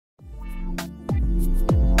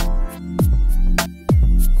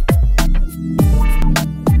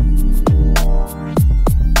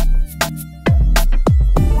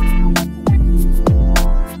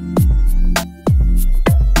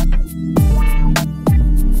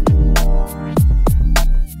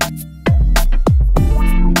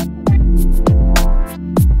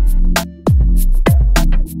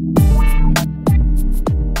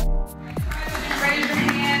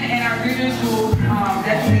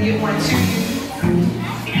everyone to you.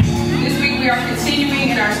 This week we are continuing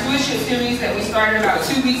in our Stewardship series that we started about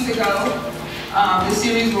 2 weeks ago. This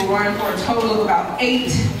series will run for a total of about 8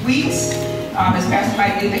 weeks. As Pastor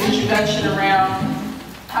Mike did the introduction around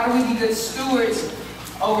how do we be good stewards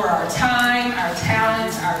over our time, our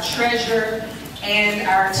talents, our treasure, and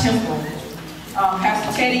our temple.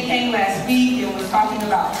 Pastor Teddy came last week and was talking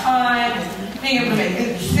about time and being able to make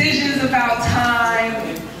good decisions about time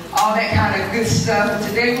and all that kind of good stuff.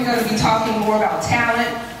 Today we're going to be talking more about talent.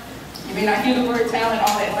 You may not hear the word talent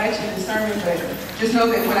all that much in the sermon, but just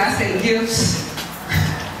know that when I say gifts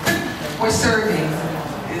or serving,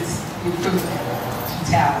 it's equivalent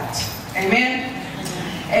to talent. Amen?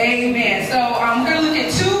 Amen. So I'm going to look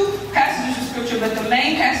at 2 passages of scripture, but the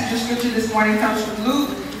main passage of scripture this morning comes from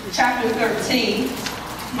Luke chapter 13,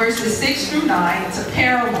 verses 6 through 9. It's a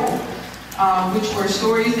parable, which were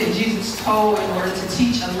stories that Jesus told in order to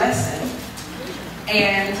teach a lesson.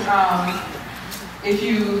 And if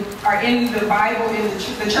you are in the Bible, in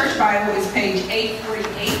the church Bible is page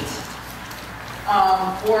 848,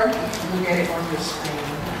 or you can look at it on your screen.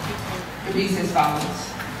 It reads as follows.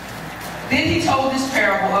 Then he told this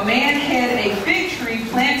parable. A man had a fig tree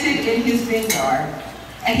planted in his vineyard,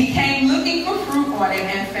 and he came looking for fruit on it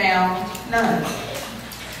and found none.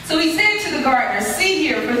 So he said to the gardener, "See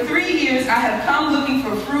here, for 3 years I have come looking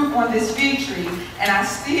for fruit on this fig tree, and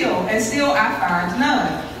still I find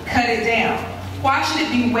none. Cut it down. Why should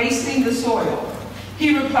it be wasting the soil?"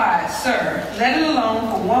 He replied, "Sir, let it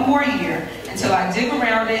alone for 1 more year until I dig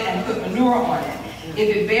around it and put manure on it.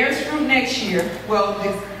 If it bears fruit next year, well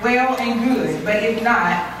and good. But if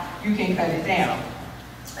not, you can cut it down."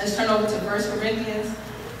 Let's turn over to 1 Corinthians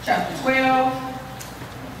chapter 12,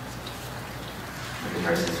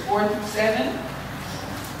 verses 4 through 7.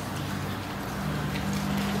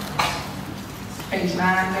 Page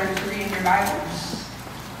 933 in your Bibles.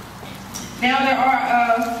 Now there are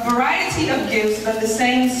a variety of gifts, but the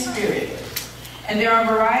same Spirit. And there are a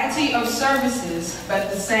variety of services, but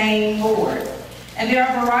the same Lord. And there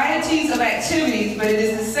are varieties of activities, but it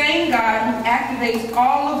is the same God who activates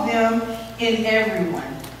all of them in everyone.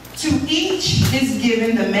 To each is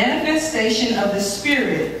given the manifestation of the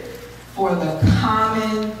Spirit for the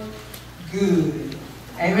common good.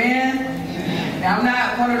 Amen? Amen. Now, I'm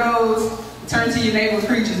not one of those turn to your neighbor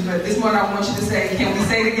preachers, but this morning I want you to say, can we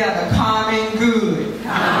say together, common good?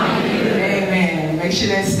 Common good. Amen. Make sure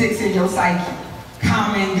that sticks in your psyche.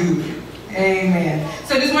 Common good. Amen.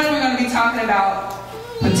 So this morning we're going to be talking about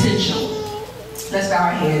potential. Let's bow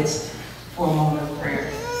our heads for a moment of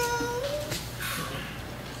prayer.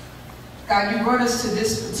 God, you brought us to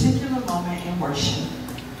this particular moment in worship.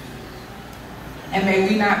 And may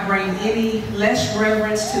we not bring any less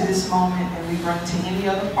reverence to this moment than we bring to any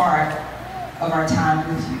other part of our time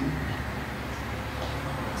with you.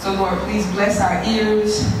 So Lord, please bless our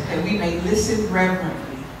ears that we may listen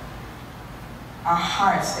reverently, our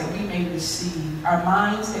hearts that we may receive, our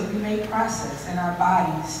minds that we may process, and our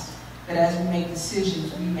bodies that as we make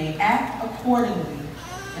decisions we may act accordingly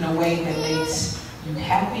in a way that makes you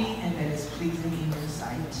happy and that is pleasing in your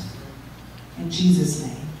sight. In Jesus'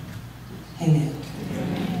 name, amen.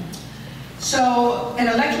 Amen. So an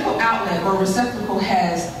electrical outlet or receptacle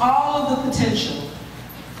has all of the potential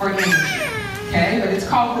for energy, okay? But it's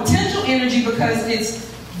called potential energy because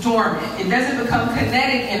it's dormant. It doesn't become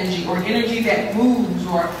kinetic energy or energy that moves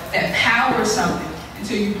or that powers something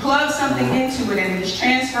until you plug something into it and it is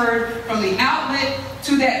transferred from the outlet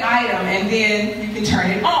to that item and then you can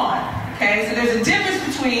turn it on. Okay, so there's a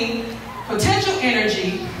difference between potential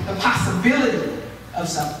energy, the possibility of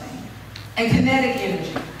something, and kinetic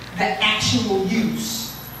energy, the actual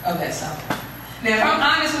use of that something. Now, if I'm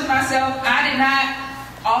honest with myself, I did not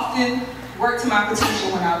often work to my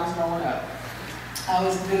potential when I was growing up. I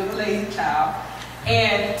was a bit of a lazy child.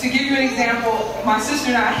 And to give you an example, my sister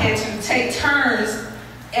and I had to take turns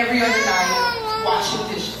every other night washing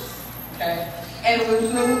dishes. Okay? And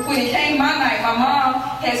when it came my night, my mom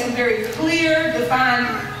had some very clear, defined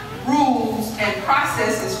rules and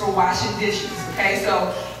processes for washing dishes. Okay,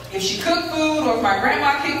 so if she cooked food, or if my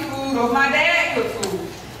grandma cooked food, or if my dad cooked food,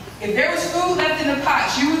 if there was food left in the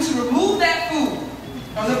pots, you were to remove that food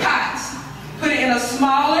from the pots, put it in a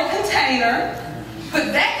smaller container,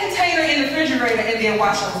 put that container in the refrigerator, and then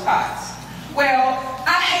wash those pots. Well,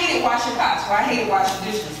 I hated washing pots, or I hated washing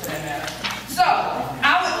dishes for that matter. So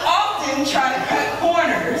I would often try to cut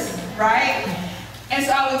corners, right? And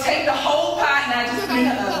so I would take the whole pot and I just put it in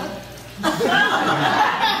the oven.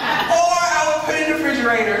 Or I would put it in the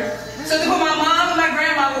refrigerator. So that when my mom and my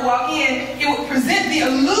grandma would walk in, it would present the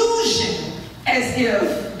illusion as if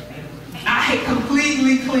I had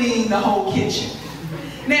completely cleaned the whole kitchen.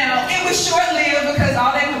 Now, it was short-lived because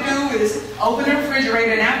all they would do is open the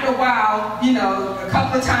refrigerator, and after a while, you know, a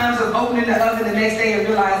couple of times of opening the oven the next day and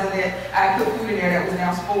realizing that I put food in there that was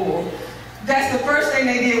now spoiled. That's the first thing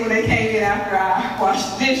they did when they came in after I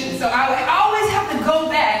washed the dishes. So I would always have to go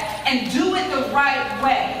back and do it the right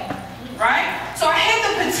way, right? So I had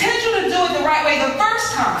the potential to do it the right way the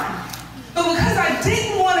first time, but because I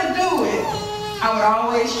didn't want to do it, I would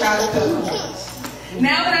always try to cut corners.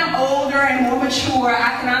 Now that I'm older and more mature,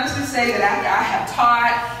 I can honestly say that after I have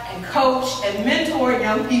taught and coached and mentored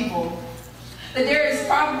young people, that there is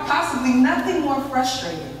possibly nothing more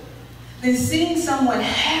frustrating than seeing someone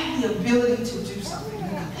have the ability to do something, the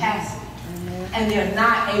capacity, and they're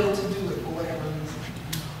not able to do it for whatever reason.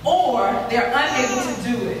 Or they're unable to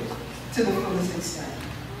do it to the fullest extent.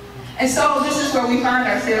 And so this is where we find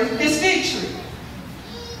ourselves, this fig tree.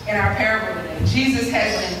 In our parable today, Jesus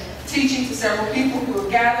has been teaching to several people who have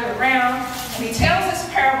gathered around, and he tells this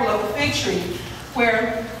parable of a fig tree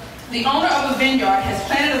where the owner of a vineyard has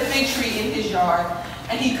planted a fig tree in his yard,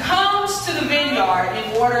 and he comes to the vineyard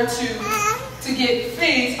in order to get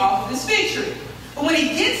figs off of this fig tree. But when he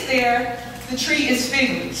gets there, the tree is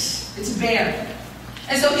figless. It's barren.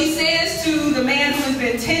 And so he says to the man who has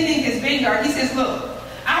been tending his vineyard, he says, look,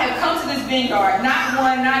 I have come to this vineyard, not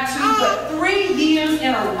one, not two, but 3 years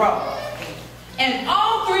in a row. And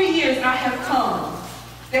all 3 years I have come,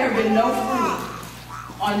 there have been no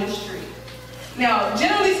fruit on this tree. Now,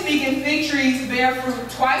 generally speaking, fig trees bear fruit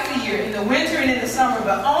twice a year, in the winter and in the summer,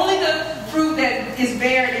 but only the fruit that is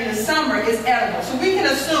bared in the summer is edible. So we can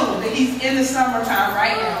assume that he's in the summertime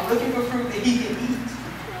right now, looking for fruit that he can eat.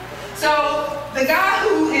 So the guy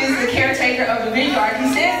who is the caretaker of the vineyard,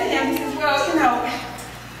 he says to him, he says, well,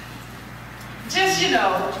 just,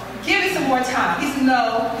 give it some more time. He says,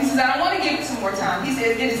 no. He says, I don't want to give it some more time. He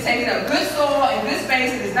says, it is taking up good soil and good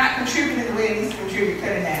space and is not contributing the way it needs to contribute.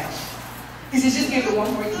 Cut it down. He says, just give it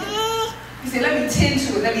one more year. He said, let me tend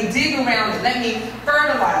to it. Let me dig around it. Let me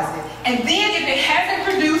fertilize it. And then if it hasn't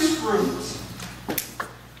produced fruit,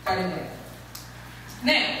 cut it down.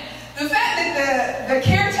 Now, the fact that the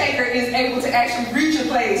caretaker is able to actually reach a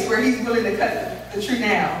place where he's willing to cut the tree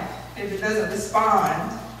down if it doesn't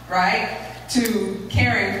respond, right, to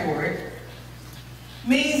caring for it,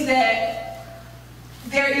 means that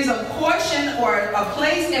there is a portion or a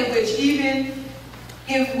place in which even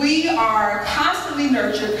if we are constantly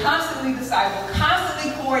nurtured, constantly discipled,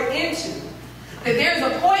 constantly poured into, that there's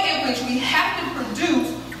a point in which we have to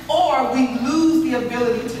produce or we lose the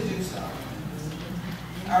ability to do so.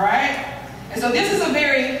 All right? And so this is a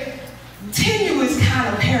very tenuous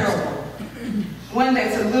kind of parable, one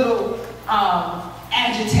that's a little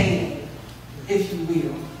agitating, if you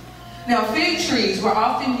will. Now, fig trees were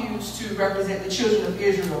often used to represent the children of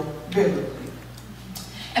Israel biblically.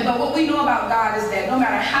 But what we know about God is that no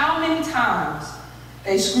matter how many times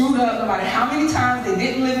they screwed up, no matter how many times they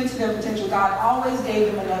didn't live into their potential, God always gave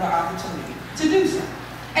them another opportunity to do so.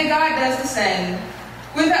 And God does the same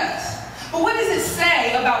with us. But what does it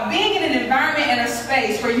say about being in an environment and a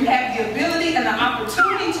space where you have the ability and the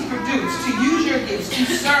opportunity to produce, to use your gifts, to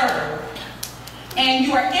serve, and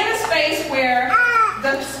you are in a space where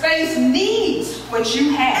the space needs what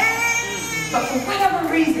you have, but for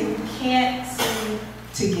whatever reason you can't seem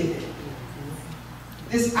to give it?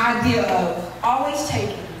 This idea of always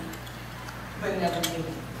taking, but never giving.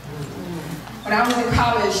 When I was in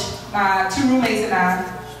college, my two roommates and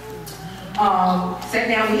I sat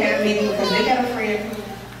down, we had a meeting because they had a friend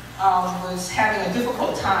who was having a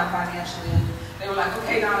difficult time financially. They were like,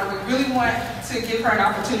 okay, Donna, we really want to give her an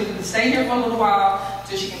opportunity to stay here for a little while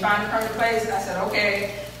till she can find a permanent place. And I said,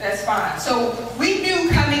 okay, that's fine. So we knew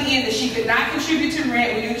coming in that she could not contribute to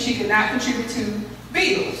rent. We knew that she could not contribute to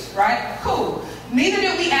bills, right? Cool. Neither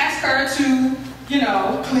did we ask her to,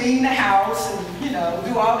 clean the house and,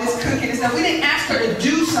 do all this cooking and stuff. We didn't ask her to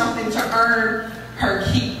do something to earn her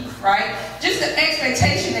keep, right? Just the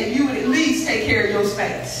expectation that you would at least take care of your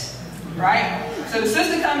space, right? So the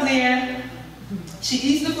sister comes in. She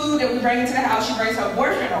eats the food that we bring into the house. She brings her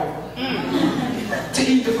boyfriend over to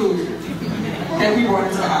eat the food that we brought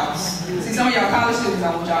into the house. See, some of y'all college students,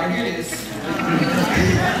 I want y'all to hear this.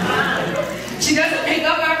 She doesn't pick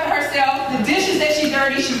up after herself. The dishes that she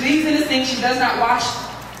dirty, she leaves in the sink. She does not wash.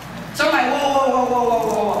 So I'm like,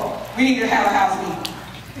 whoa. We need to have a house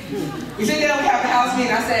meeting. We sit down, we have a house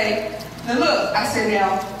meeting. I say, now look,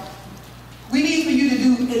 now, we need for you to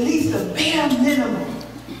do at least the bare minimum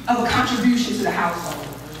of a contribution to the household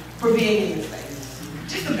for being in this space.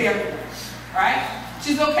 Just the bare minimum, right?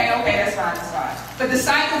 She's okay, that's fine. But the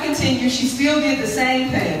cycle continued. She still did the same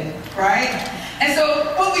thing, right? And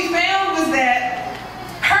so what we found was that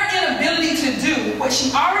her inability to do what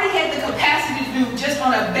she already had the capacity to do just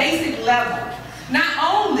on a basic level. Not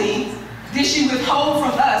only did she withhold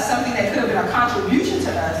from us something that could have been a contribution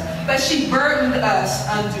to us, but she burdened us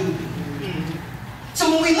unduly.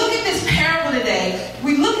 So when we look at this parable today,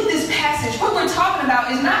 we look at this passage, what we're talking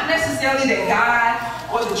about is not necessarily that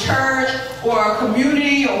God or the church or a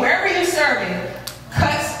community or wherever you're serving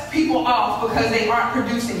cuts people off because they aren't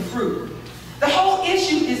producing fruit. The whole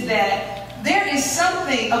issue is that there is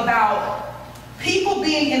something about people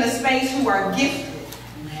being in a space who are gifted,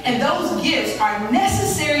 and those gifts are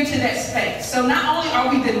necessary to that space. So not only are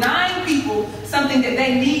we denying people something that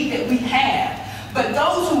they need that we have, but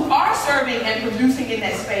those who are serving and producing in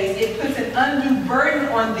that space, it puts an undue burden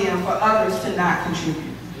on them for others to not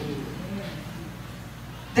contribute.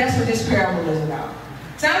 That's what this parable is about.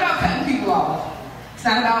 It's not about cutting people off. It's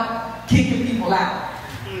not about kicking people out.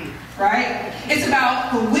 Right? It's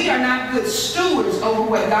about when we are not good stewards over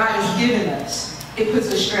what God has given us, it puts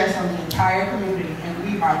a stress on the entire community and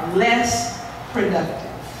we are less productive.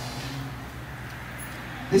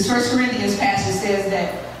 This 1 Corinthians passage says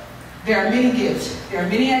that there are many gifts, there are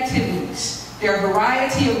many activities, there are a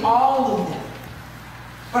variety of all of them.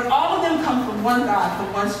 But all of them come from one God,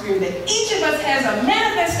 from one Spirit, that each of us has a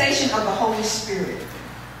manifestation of the Holy Spirit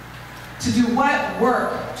to do what?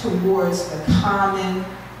 Work towards the common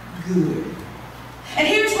good. And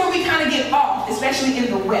here's where we kind of get off, especially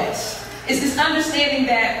in the West. It's this understanding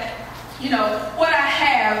that, what I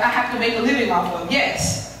have to make a living off of.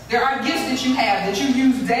 Yes, there are gifts that you have that you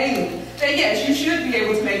use daily that, yes, you should be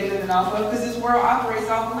able to make a living off of because this world operates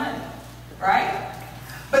off of money, right?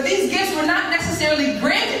 But these gifts were not necessarily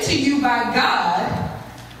granted to you by God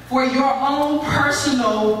for your own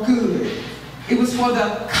personal good. It was for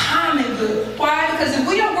the common good. Why? Because if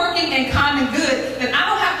we are working in common good, then I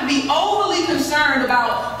don't have to be overly concerned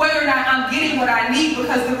about whether or not I'm getting what I need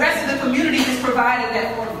because the rest of the community is providing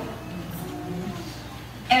that for me.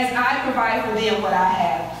 As I provide for them what I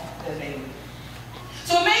have that they need.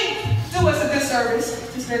 So it may do us a good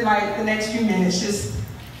service to spend like the next few minutes just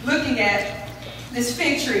looking at this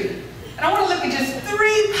fig tree. And I want to look at just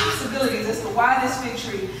 3 possibilities as to why this fig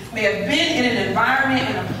tree may have been in an environment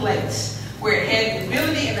and a place where it had the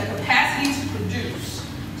ability and the capacity to produce,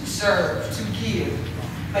 to serve, to give,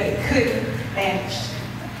 but it couldn't manage.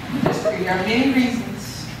 Just 3. There are many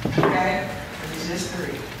reasons, okay? But it's just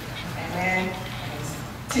 3. Amen? It's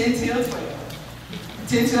 10 till 12.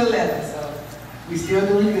 10 till 11, so we still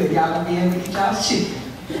doing good. Y'all gonna be able to eat y'all's chicken.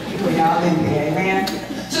 When y'all in there, amen?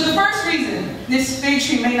 So the first reason this fig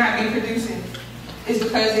tree may not be producing is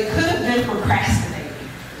because it could have been procrastinating.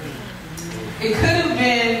 It could have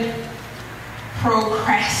been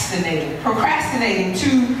procrastinating, to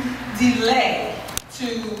delay,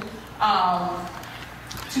 to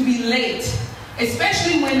be late,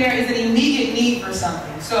 especially when there is an immediate need for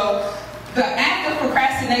something. So the act of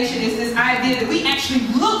procrastination is this idea that we actually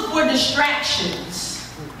look for distractions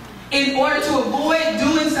in order to avoid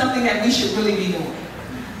doing something that we should really be doing.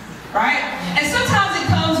 Right? And sometimes it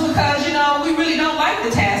comes because, we really don't like the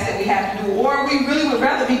task that we have to do, or we really would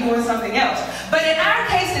rather be doing something else. But in our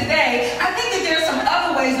case today, I think that there are some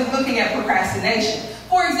other ways of looking at procrastination.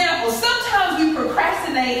 For example, sometimes we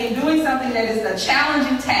procrastinate in doing something that is a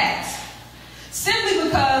challenging task simply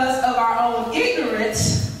because of our own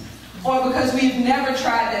ignorance or because we've never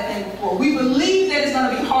tried that thing before. We believe that it's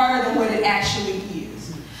going to be harder than what it actually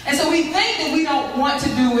is. And so we think that we don't want to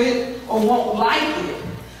do it or won't like it.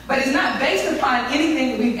 But it's not based upon anything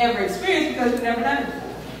that we've ever experienced because we've never done it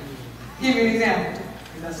before. Give you an example.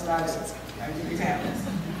 That's what I do. I'll give you examples.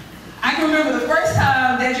 I can remember the first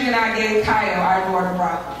time Dedrick and I gave Kyle our daughter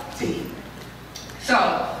broccoli to eat. So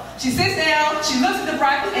she sits down, she looks at the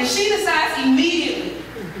broccoli, and she decides immediately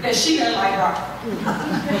that she doesn't like broccoli.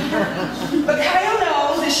 But Kyle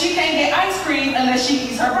knows that she can't get ice cream unless she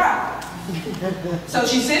eats her broccoli. So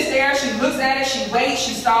she sits there, she looks at it, she waits,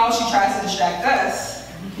 she stalls, she tries to distract us.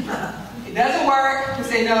 It doesn't work. We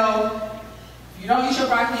say, no, if you don't eat your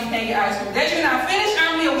broccoli, you can't get ice cream. Then you and I finish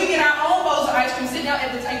our meal, we get our own bowls of ice cream, sit down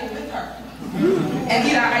at the table with her, and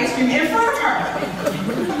eat our ice cream in front of her.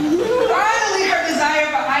 Finally, her desire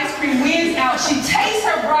for ice cream wins out. She tastes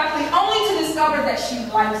her broccoli only to discover that she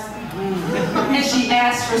likes it. And she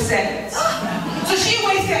asks for seconds. So she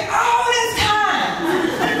wasted all this time,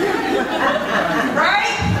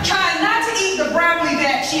 right? Trying not to eat the broccoli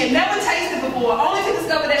that she had never tasted before, only to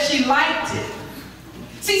discover that she liked it.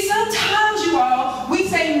 See, sometimes, you all, we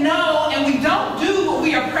say no and we don't do what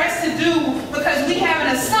we are pressed to do because we have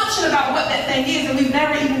an assumption about what that thing is and we've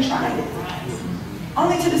never even tried it.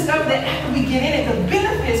 Only to discover that after we get in it, the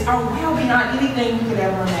benefits are well beyond anything we could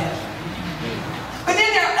ever imagine. But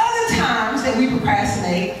then there are other times that we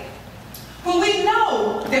procrastinate when we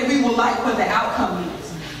know that we will like what the outcome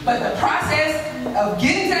is. But the process of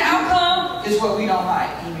getting to the outcome is what we don't like.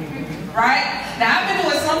 Right? Now, I've been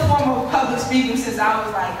doing some form of public speaking since I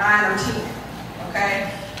was like 9 or 10.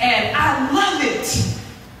 Okay? And I love it.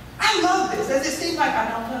 I love this. Does it seem like I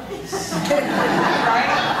don't love this? Right?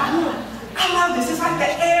 I love this. It's like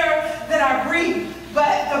the air that I breathe.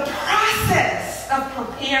 But the process of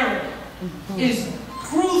preparing is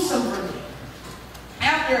gruesome for me.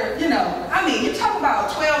 After, you talk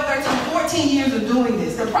about 12, 13, 14 years of doing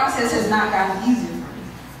this, the process has not gotten easier for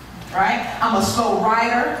me. Right? I'm a slow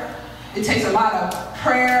writer. It takes a lot of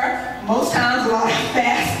prayer, most times a lot of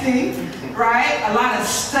fasting, right? A lot of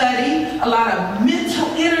study, a lot of mental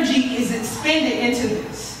energy is expended into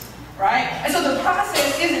this, right? And so the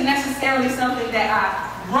process isn't necessarily something that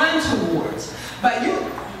I run towards, but you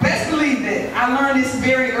best believe that I learned this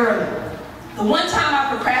very early. The one time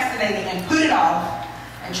I procrastinated and put it off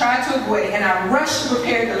and tried to avoid it, and I rushed to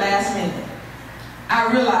prepare at the last minute,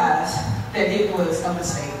 I realized that it was a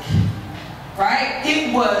mistake. Right?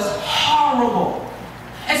 It was horrible.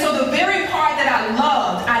 And so the very part that I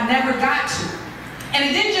loved, I never got to. And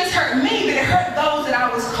it didn't just hurt me, but it hurt those that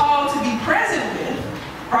I was called to be present with,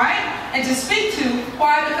 right? And to speak to.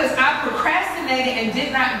 Why? Because I procrastinated and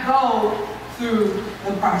did not go through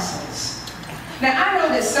the process. Now, I know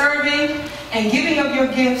that serving and giving of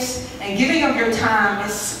your gifts and giving of your time,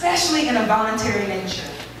 especially in a voluntary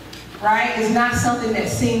nature, right, is not something that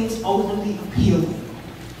seems overly appealing.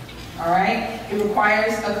 All right? It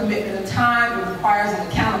requires a commitment of time. It requires an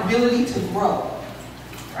accountability to grow.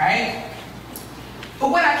 Right? But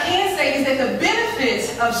what I can say is that the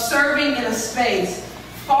benefits of serving in a space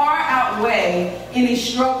far outweigh any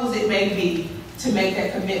struggles it may be to make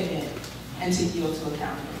that commitment and to yield to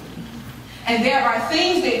accountability. And there are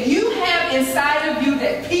things that you have inside of you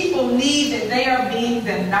that people need that they are being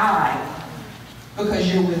denied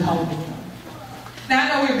because you're withholding them. Now, I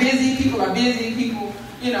know we're busy. People are busy. People,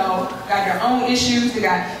 got their own issues. They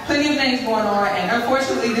got plenty of things going on. And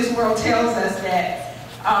unfortunately, this world tells us that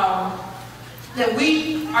that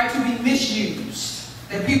we are to be misused.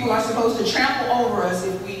 That people are supposed to trample over us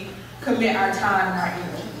if we commit our time and our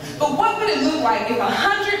energy. But what would it look like if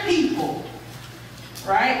 100 people,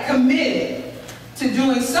 right, committed to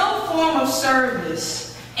doing some form of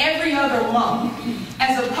service every other month,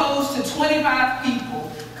 as opposed to 25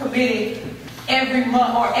 people committing every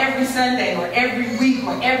month or every Sunday or every week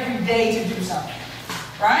or every day to do something,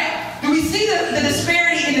 right? Do we see the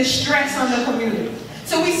disparity in the stress on the community?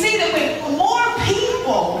 So we see that when more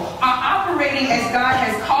people are operating as God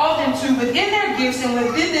has called them to within their gifts and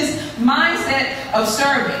within this mindset of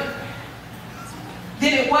serving,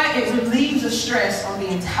 then it relieves the stress on the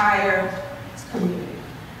entire community.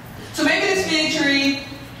 So maybe this fig tree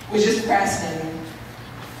was just procrastinating.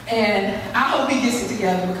 And I hope he gets it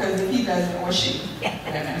together, because if he doesn't, or she,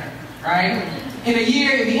 for that matter, right? In a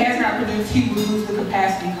year, if he has not produced, he will lose the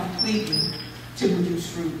capacity completely to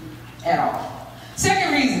produce fruit at all.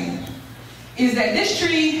 Second reason is that this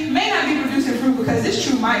tree may not be producing fruit because this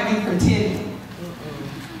tree might be pretending.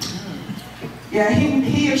 Yeah,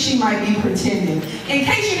 he or she might be pretending. In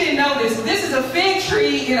case you didn't notice, this is a fig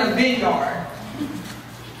tree in a vineyard.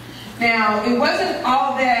 Now, it wasn't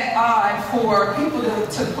all that odd for people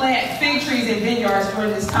to plant fig trees in vineyards during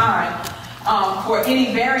this time for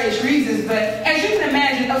any various reasons, but as you can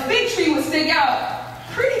imagine, a fig tree would stick out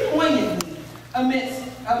pretty poignantly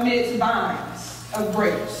amidst vines of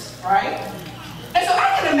grapes, right? And so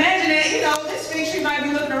I can imagine that, this fig tree might be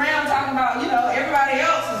looking around talking about, everybody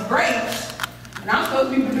else's grapes, and I'm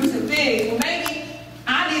supposed to be producing figs. Well, maybe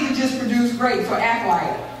I need to just produce grapes or act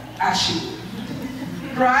like I should.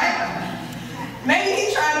 Right? Maybe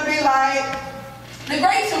he's trying to be like the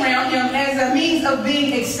grapes around him as a means of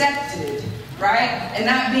being accepted, right? And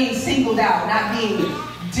not being singled out, not being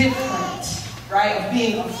different, right? Of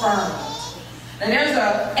being affirmed. Now there's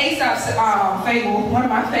a Aesop's fable, one of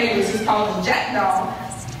my favorites is called The Jackdaw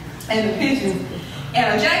and the Pigeon.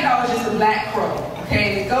 And a jackdaw is just a black crow,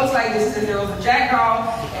 okay? And it goes like this: there was a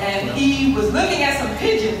jackdaw and he was looking at some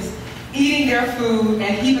pigeons eating their food,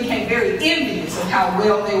 and he became very envious of how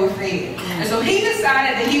well they were fed. And so he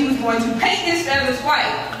decided that he was going to paint his feathers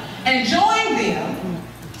white and join them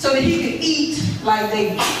so that he could eat like they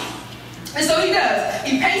did. And so he does.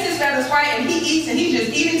 He paints his feathers white and he eats, and he's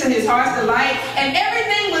just eating to his heart's delight, and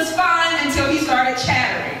everything was fine until he started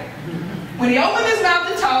chattering. When he opened his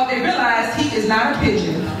mouth to talk, they realized he is not a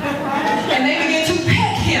pigeon. And they began to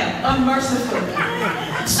peck him unmercifully.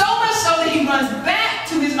 So much so that he runs back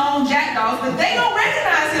to his own jackdaws, but they don't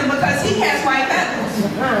recognize him because he has white feathers.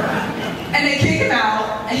 And they kick him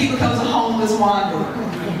out, and he becomes a homeless wanderer.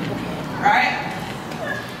 Right?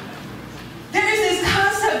 There is this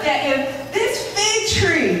concept that if this fig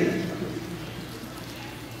tree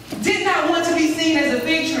did not want to be seen as a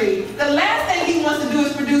fig tree, the last thing he wants to do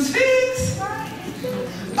is produce figs.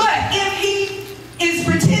 But if he is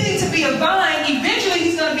pretending to be a vine, eventually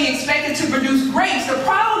he's going to be expected to produce grapes. The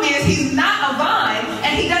problem is he's not a vine,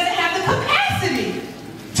 and he doesn't have the capacity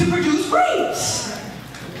to produce grapes.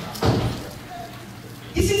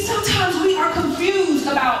 You see, sometimes we are confused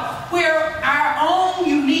about where our own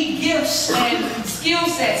unique gifts and skill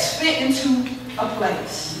sets fit into a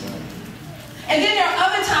place. And then there are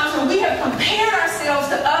other times when we have compared ourselves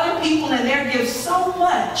to other people and their gifts so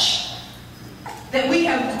much that we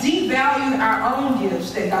have devalued our own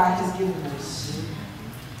gifts that God has given us.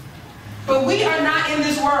 But we are not in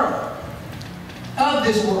this world, of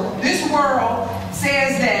this world. This world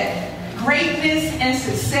says that greatness and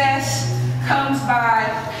success comes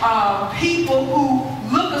by people who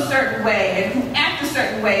look a certain way and who act a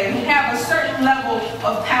certain way and who have a certain level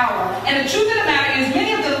of power. And the truth of the matter is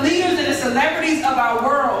many of the leaders and the celebrities of our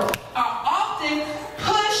world are often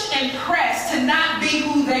pushed and pressed to not be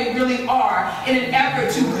who they really are in an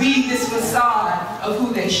effort to be this facade of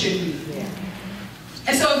who they should be.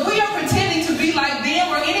 And so if we are pretending to be like them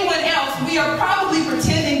or anyone else, we are probably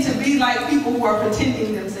pretending to be like people who are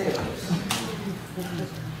pretending themselves.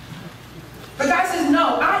 But God says,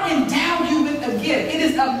 no, I endowed you with a gift. It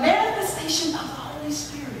is a manifestation of the Holy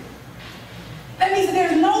Spirit. That means that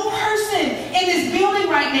there's no person in this building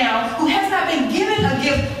right now who has not been given a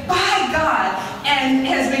gift by God and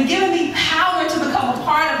has been given the power to become a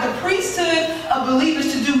part of the priesthood of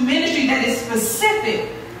believers to do ministry that is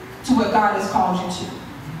specific to what God has called you to.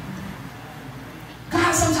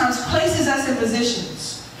 God sometimes places us in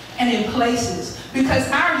positions and in places because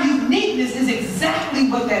our uniqueness is exactly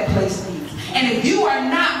what that place needs. And if you are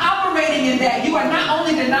not operating in that, you are not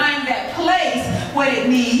only denying that place what it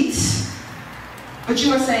needs, but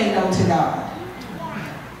you are saying no to God.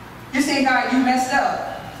 You're saying, God, you messed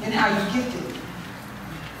up in how you gifted.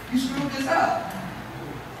 You screwed this up.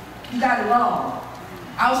 You got it wrong.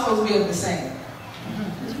 I was supposed to be able to sing.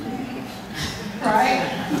 Right?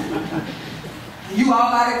 You all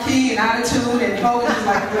out of key and out of tune, and folks is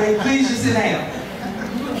like, please just sit down.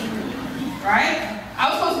 Right? I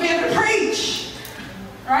was supposed to be able to preach,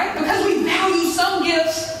 right? Because we value some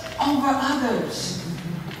gifts over others.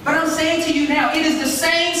 But I'm saying to you now, it is the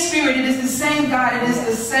same Spirit, it is the same God, it is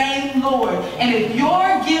the same Lord. And if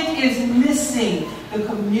your gift is missing, the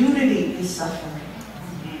community is suffering.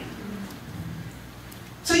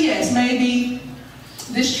 So yes, maybe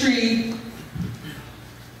this tree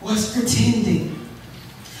was pretending.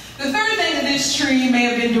 The third thing that this tree may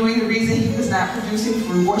have been doing, the reason he was not producing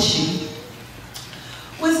fruit, or she,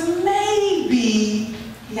 was maybe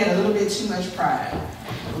he had a little bit too much pride.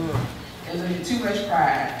 A little bit too much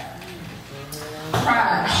pride.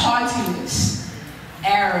 Pride, haughtiness,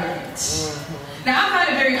 arrogance. Now, I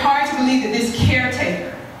find it very hard to believe that this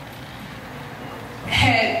caretaker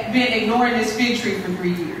had been ignoring this fig tree for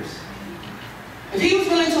 3 years. If he was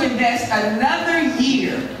willing to invest another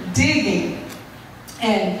year digging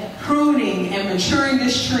and pruning and maturing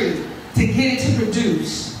this tree to get it to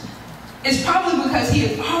produce, it's probably because he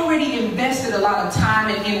had already invested a lot of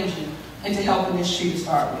time and energy into helping this tree to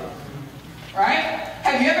start with. Right?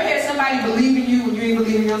 Have you ever had somebody believe in you when you didn't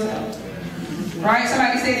believe in yourself? Right?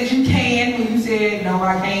 Somebody said that you can when you said, no,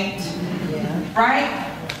 I can't. Yeah. Right?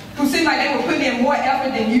 Who seemed like they were putting in more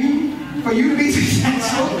effort than you for you to be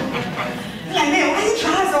successful. You're like, man, why are you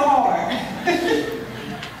trying so hard?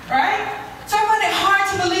 Right? So I find it hard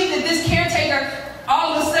to believe that this caretaker,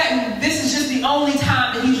 all of a sudden, this is just the only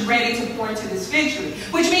time that he's ready to pour into this fig tree.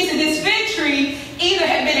 Which means that this fig tree either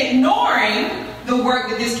had been ignoring the work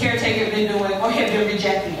that this caretaker had been doing or had been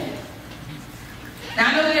rejecting it. Now,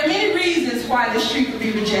 I know that there are many reasons why this tree could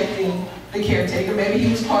be rejecting the caretaker. Maybe he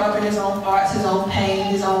was caught up in his own thoughts, his own pain,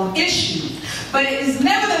 his own issues. But it is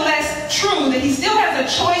nevertheless true that he still has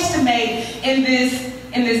a choice to make in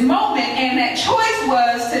this moment, and that choice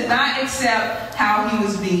was to not accept how he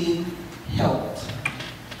was being helped.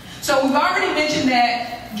 So we've already mentioned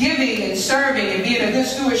that giving and serving and being a good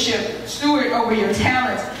steward over your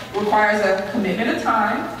talents requires a commitment of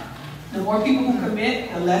time. The more people who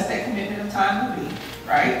commit, the less that commitment of time will be,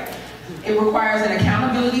 right? It requires an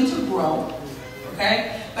accountability to grow,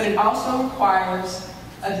 okay? But it also requires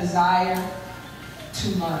a desire to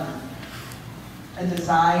learn. A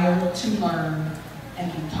desire to learn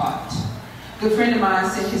and be taught. A good friend of mine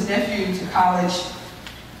sent his nephew to college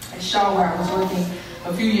at Shaw, where I was working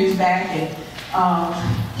a few years back, and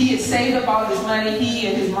He had saved up all this money. He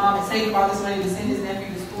and his mom had saved up all this money to send his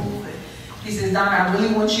nephew to school. And he says, Donna, I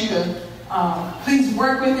really want you to please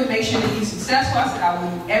work with him, make sure that he's successful. I said, I will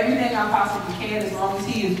do everything I possibly can as long as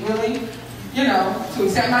he is willing, you know, to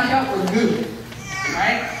accept my help. We're good,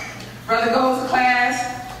 right? Brother goes to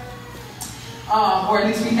class, or at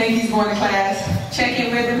least we think he's going to class. Check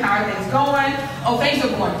in with him, how are things going? Oh, things are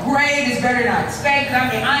going great, it's better than I expected. I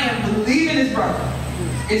mean, I am believing his brother.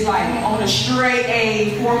 It's like on a straight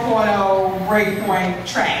A 4.0 breakpoint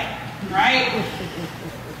track, right?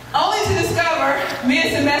 Only to discover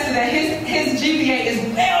mid-semester that his GPA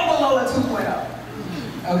is well below a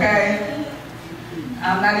 2.0. Okay?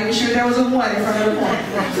 I'm not even sure there was a 1 in front of the point.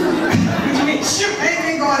 Which means you ain't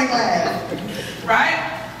been going to class.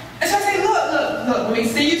 Right? And so I say, look, let me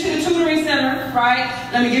send you to the tutoring center, right?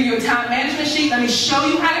 Let me give you a time management sheet. Let me show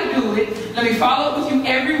you how to do it. Let me follow up with you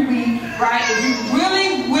every week, right? If you're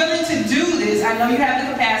really willing to do this, I know you have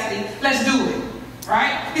the capacity, let's do it,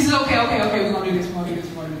 right? He says, okay, we're going to do this, we're going to do this,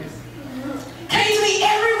 we're going to do this. Came to me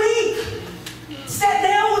every week, sat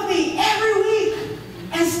down with me every week,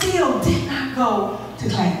 and still did not go to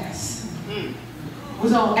class.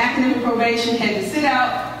 Was on academic probation, had to sit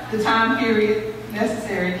out the time period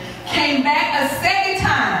necessary, came back a second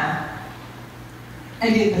time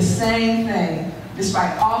and did the same thing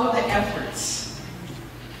despite all of the efforts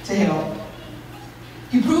to help.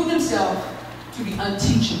 He proved himself to be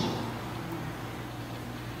unteachable.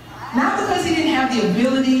 Not because he didn't have the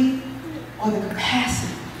ability or the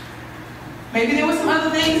capacity. Maybe there were some other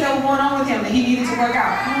things that were going on with him that he needed to work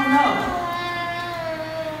out. I don't know.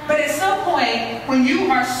 But at some point, when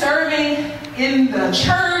you are serving in the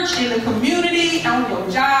church, in the community, on your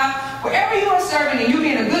job, wherever you are serving, and you're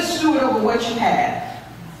being a good steward over what you have,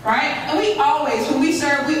 right? And when we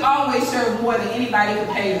serve more than anybody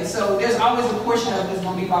can pay us. So there's always a portion of it that's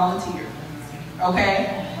going to be volunteer,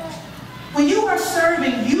 okay? When you are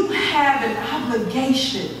serving, you have an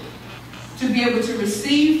obligation to be able to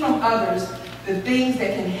receive from others the things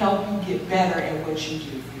that can help you get better at what you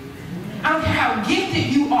do. I don't care how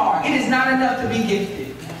gifted you are, it is not enough to be gifted.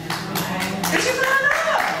 It's just not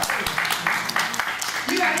enough.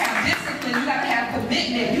 You got to have discipline, you got to have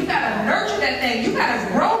commitment, you got to nurture that thing, you got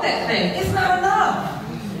to grow that thing. It's not enough.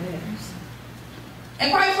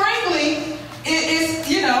 And quite frankly,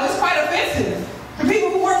 it's quite offensive to people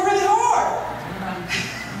who work really hard.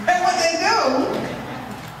 And what they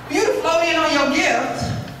do, you to float in on your gift,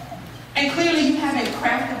 and clearly you haven't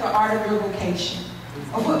crafted the art of your vocation,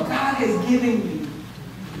 of what God has given you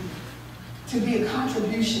to be a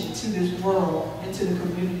contribution to this world and to the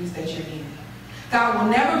communities that you're in. God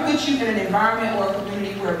will never put you in an environment or a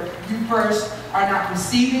community where you first are not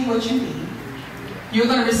receiving what you need. You're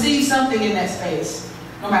going to receive something in that space,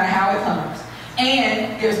 no matter how it comes.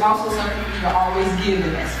 And there's also something you will always give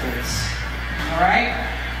in that space. All right?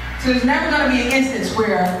 So there's never going to be an instance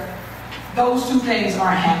where those two things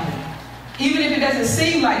aren't happening. Even if it doesn't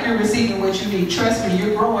seem like you're receiving what you need, trust me,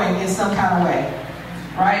 you're growing in some kind of way.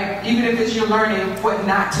 Right? Even if it's you're learning what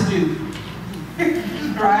not to do.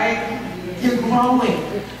 Right? You're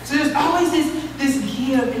growing. So there's always this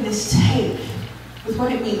give and this take with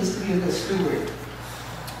what it means to be a good steward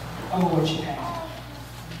over what you have.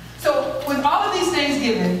 So with all of these things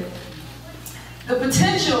given, the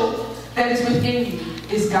potential that is within you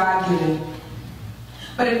is God-given.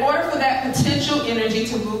 But in order for that potential energy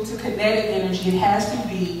to move to kinetic energy, it has to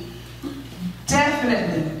be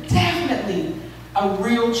definitely a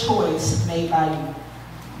real choice made by you.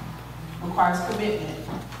 Requires commitment,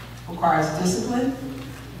 requires discipline,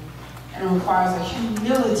 and it requires a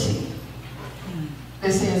humility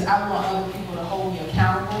that says, I want other people to hold me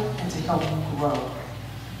accountable and to help me grow.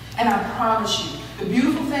 And I promise you, the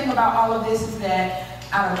beautiful thing about all of this is that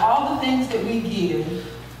out of all the things that we give,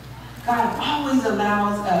 God always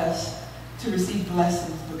allows us to receive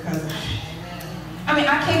blessings because of it. I mean,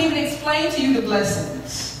 I can't even explain to you the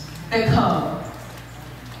blessings that come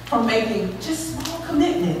from making just small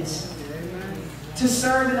commitments to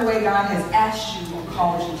serve in the way God has asked you or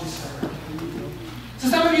called you to serve. So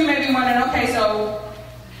some of you may be wondering, okay, so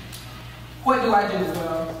what do I do?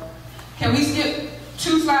 Well, can we skip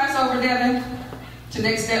 2 slides over, Devin, to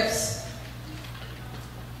next steps?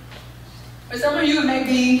 For some of you, it may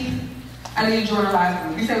be, I need to join a live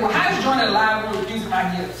group. You say, well, how does joining a live group using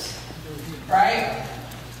my gifts? Right?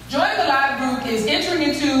 Joining the live group is entering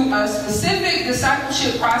into a specific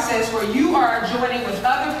discipleship process where you are joining with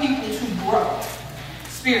other people to grow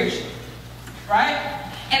spiritually. Right?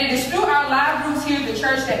 And it is through our live groups here at the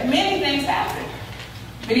church that many things happen.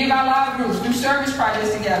 Many of our live groups do service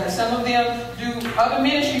projects together. Some of them do other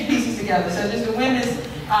ministry pieces together, such as the women's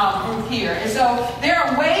group here. And so there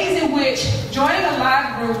are ways in which joining a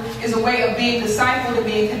live group is a way of being discipled and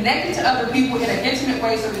being connected to other people in an intimate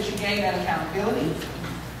way so that you gain that accountability,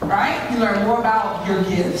 right? You learn more about your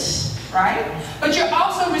gifts, right? But you're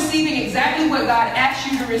also receiving exactly what God asked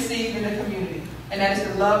you to receive in the community, and that is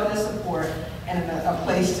the love and the support and a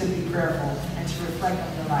place to be prayerful and to reflect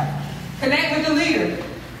on your life. Connect with the leader.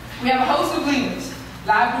 We have a host of leaders,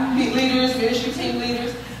 live group leaders, ministry team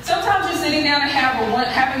leaders. Sometimes just sitting down and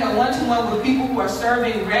having a one-to-one with people who are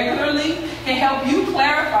serving regularly can help you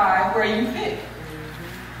clarify where you fit.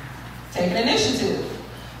 Take an initiative.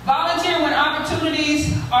 Volunteer when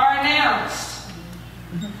opportunities are announced.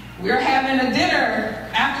 We're having a dinner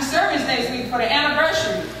after service next week for the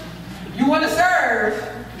anniversary. You want to serve?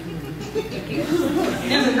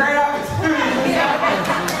 It's a great opportunity.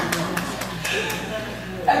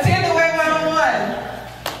 Attend the Way 101.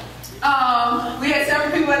 We had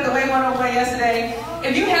several people at the Way 101 yesterday.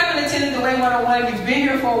 If you haven't attended the Way 101, you've been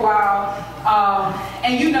here for a while,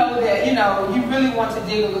 and you know that you really want to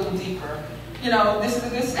dig a little deeper. This is a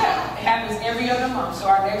good step. It happens every other month, so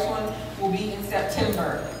our next one will be in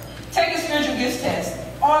September. Take a spiritual gifts test.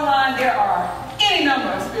 Online, there are any number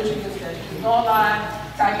of spiritual gifts tests. You can go online,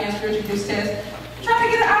 type in spiritual gifts test. Try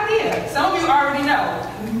to get an idea. Some of you already know.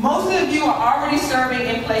 Most of you are already serving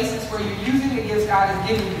in places where you're using the gifts God has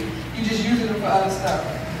given you. You're just using them for other stuff.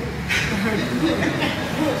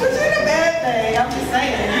 Which ain't a bad thing. I'm just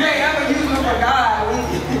saying. You ain't ever use them for God.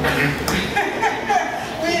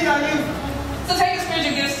 We ain't gonna use them. So take a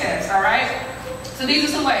spiritual gifts test, all right? So these are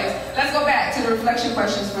some ways. Let's go back to the reflection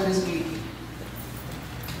questions for this week.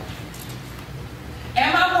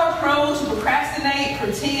 Am I more prone to procrastinate,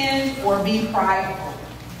 pretend, or be prideful?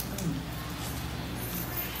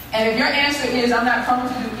 And if your answer is, I'm not prone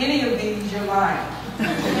to do any of these, you're lying.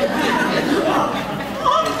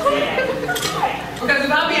 Because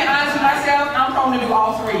if I'm being honest with myself, I'm prone to do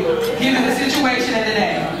all three, given the situation and the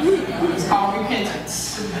day. It's called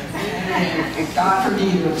repentance. God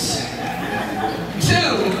forgives. 2,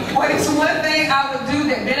 what is one thing I would do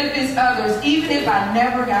that benefits others, even if I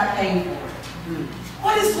never got paid for it?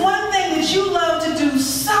 What is one thing that you love to do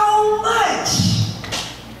so much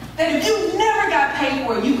that if you never got paid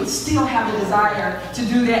for it, you would still have a desire to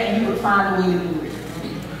do that and you would find a way to do it?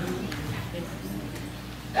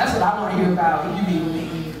 That's what I want to hear about when you be with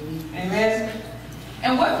me. Amen?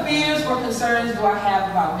 And what fears or concerns do I have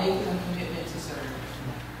about making a commitment to serve?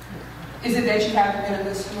 Is it that you haven't been a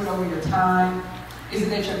good steward over your time? Is it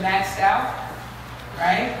that you're maxed out?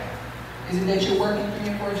 Right? Is it that you're working 3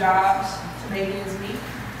 and 4 jobs to make ends meet?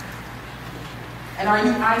 And are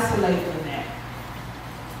you isolated in that?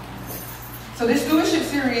 So this stewardship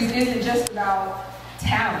series isn't just about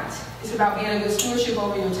talent. It's about being a good stewardship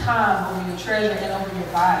over your time, over your treasure, and over your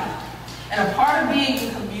body. And a part of being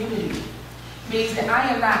in community means that I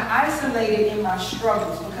am not isolated in my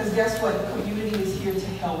struggles, because guess what? The community is here to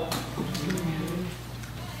help.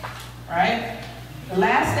 Right? The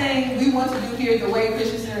last thing we want to do here at the Way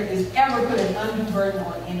Christian Center is ever put an undue burden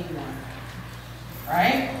on anyone.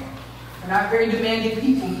 Right? We're not very demanding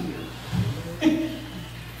people here.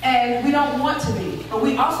 And we don't want to be. But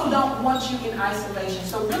we also don't want you in isolation.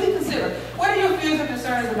 So really consider, what are your fears or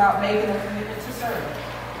concerns about making a commitment to serve?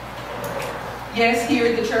 Yes, here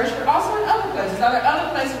at the church, but also in other places. Are there other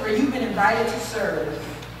places where you've been invited to serve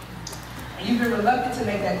and you've been reluctant to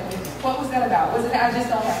make that commitment? What was that about? Was it that I just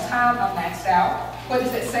don't have time, I'm maxed out? What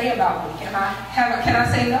does that say about me? Can I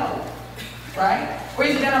say no? Right? Or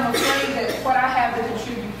is it that I'm afraid that what I have to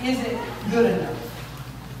contribute isn't good enough?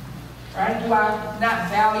 Right? Do I not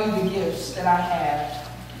value the gifts that I have?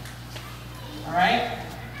 All right?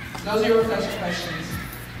 Those are your reflection questions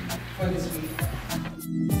for this week.